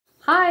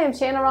Hi, I'm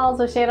Shannon Rollins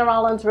with Shannon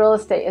Rollins Real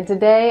Estate, and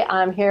today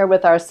I'm here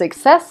with our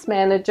Success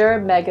Manager,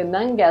 Megan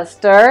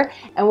Nungester,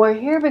 and we're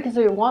here because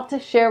we want to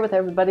share with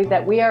everybody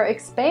that we are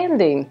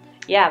expanding.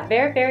 Yeah,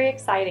 very, very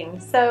exciting.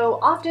 So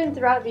often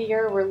throughout the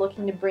year, we're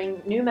looking to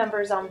bring new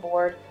members on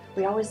board.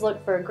 We always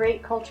look for a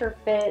great culture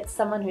fit,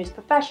 someone who's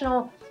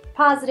professional,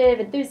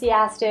 positive,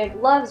 enthusiastic,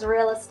 loves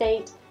real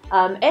estate,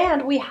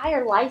 and we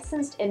hire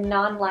licensed and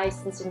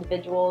non-licensed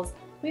individuals.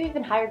 We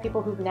even hire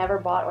people who've never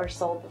bought or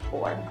sold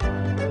before.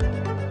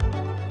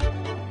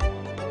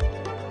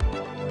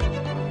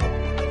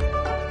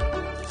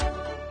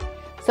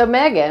 So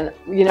Megan,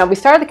 we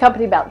started the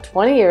company about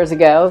 20 years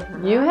ago.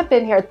 You have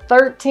been here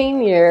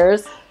 13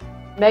 years.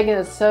 Megan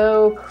is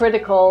so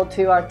critical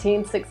to our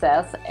team's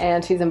success,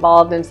 and she's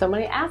involved in so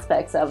many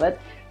aspects of it.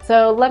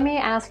 So let me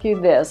ask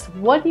you this.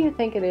 What do you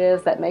think it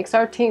is that makes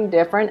our team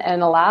different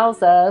and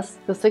allows us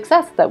the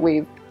success that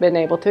we've been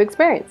able to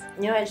experience?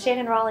 At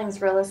Shannon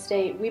Rollins Real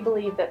Estate, we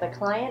believe that the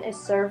client is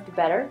served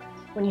better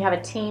when you have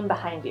a team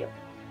behind you.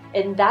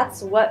 And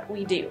that's what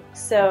we do.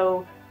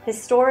 So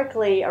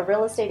historically, a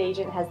real estate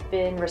agent has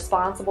been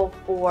responsible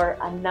for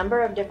a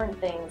number of different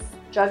things,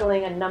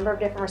 juggling a number of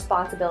different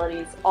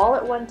responsibilities all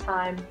at one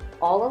time,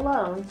 all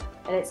alone,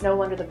 and it's no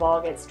wonder the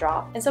ball gets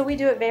dropped. And so we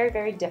do it very,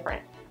 very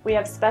different. We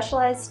have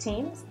specialized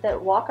teams that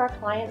walk our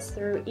clients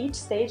through each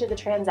stage of the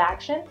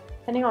transaction,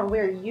 depending on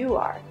where you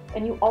are.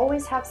 And you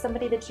always have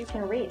somebody that you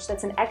can reach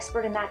that's an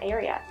expert in that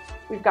area.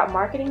 We've got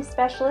marketing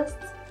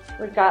specialists,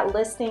 we've got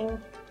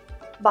listing,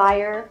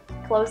 buyer,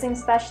 closing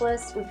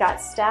specialists. We've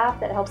got staff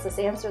that helps us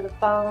answer the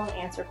phone,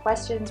 answer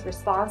questions,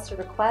 respond to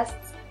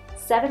requests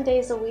 7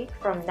 days a week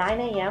from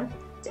 9 a.m.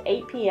 to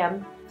 8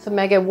 p.m. So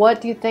Megan,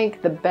 what do you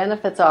think the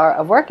benefits are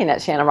of working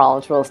at Shannon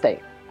Rollins Real Estate?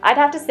 I'd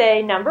have to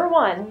say number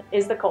one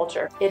is the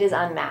culture. It is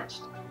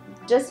unmatched.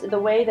 Just the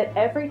way that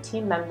every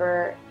team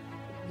member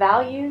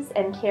values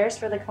and cares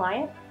for the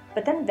client,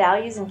 but then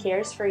values and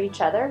cares for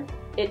each other,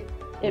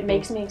 it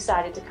makes me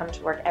excited to come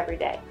to work every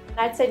day.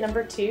 I'd say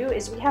number two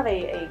is we have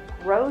a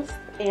growth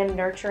and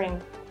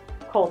nurturing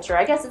culture.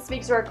 I guess it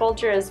speaks to our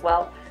culture as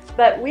well,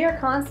 but we are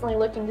constantly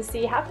looking to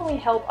see how can we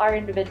help our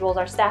individuals,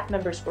 our staff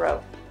members grow,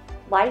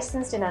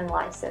 licensed and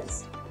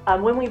unlicensed.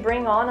 When we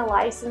bring on a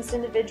licensed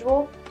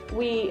individual,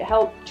 we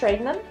help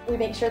train them. We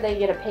make sure they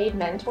get a paid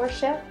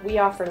mentorship. We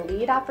offer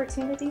lead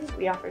opportunities.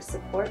 We offer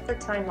support for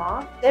time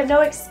off. They have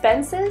no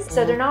expenses,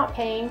 so they're not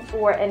paying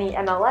for any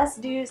MLS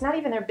dues, not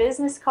even their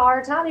business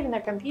cards, not even their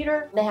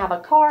computer. They have a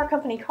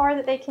company car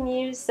that they can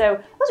use.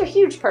 So those are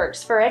huge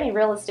perks for any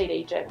real estate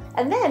agent.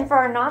 And then for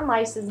our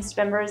non-licensed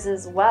members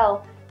as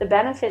well, the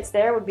benefits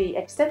there would be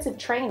extensive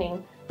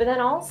training, but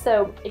then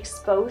also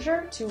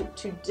exposure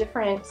to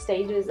different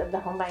stages of the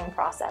home buying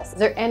process. Is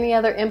there any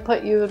other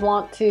input you would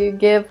want to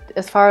give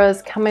as far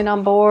as coming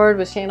on board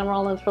with Shannon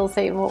Rollins Real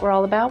Estate and what we're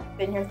all about?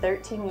 Been here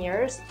 13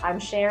 years. I'm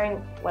sharing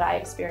what I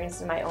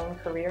experienced in my own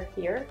career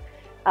here,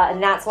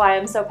 and that's why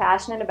I'm so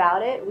passionate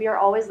about it. We are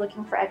always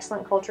looking for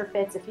excellent culture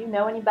fits. If you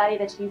know anybody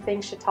that you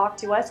think should talk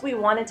to us, we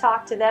want to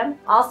talk to them.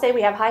 I'll say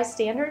we have high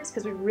standards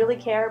because we really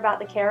care about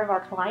the care of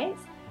our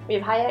clients. We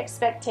have high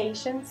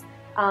expectations.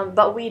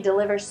 But we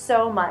deliver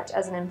so much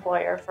as an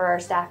employer for our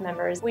staff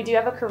members. We do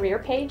have a career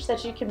page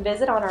that you can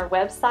visit on our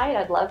website.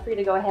 I'd love for you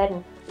to go ahead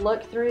and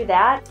look through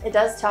that. It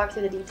does talk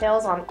through the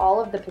details on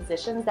all of the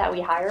positions that we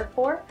hire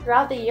for.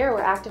 Throughout the year,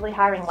 we're actively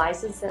hiring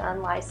licensed and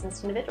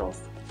unlicensed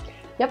individuals.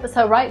 Yep,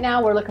 so right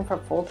now we're looking for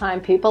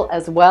full-time people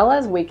as well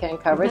as weekend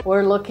coverage.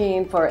 We're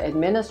looking for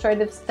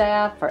administrative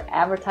staff, for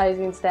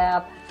advertising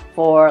staff,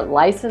 for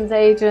licensed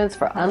agents,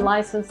 for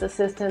unlicensed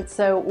assistants.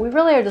 So we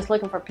really are just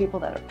looking for people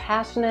that are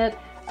passionate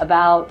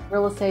about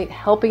real estate,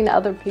 helping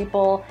other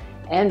people,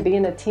 and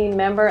being a team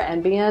member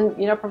and being,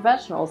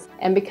 professionals.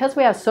 And because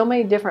we have so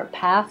many different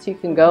paths you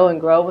can go and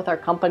grow with our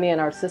company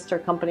and our sister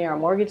company, our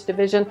mortgage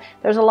division,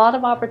 there's a lot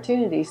of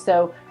opportunities.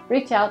 So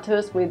reach out to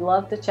us. We'd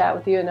love to chat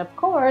with you. And of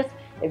course,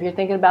 if you're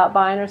thinking about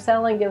buying or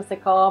selling, give us a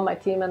call. My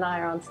team and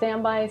I are on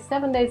standby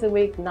 7 days a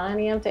week, 9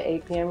 a.m. to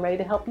 8 p.m., ready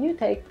to help you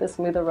take the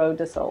smoother road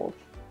to sold.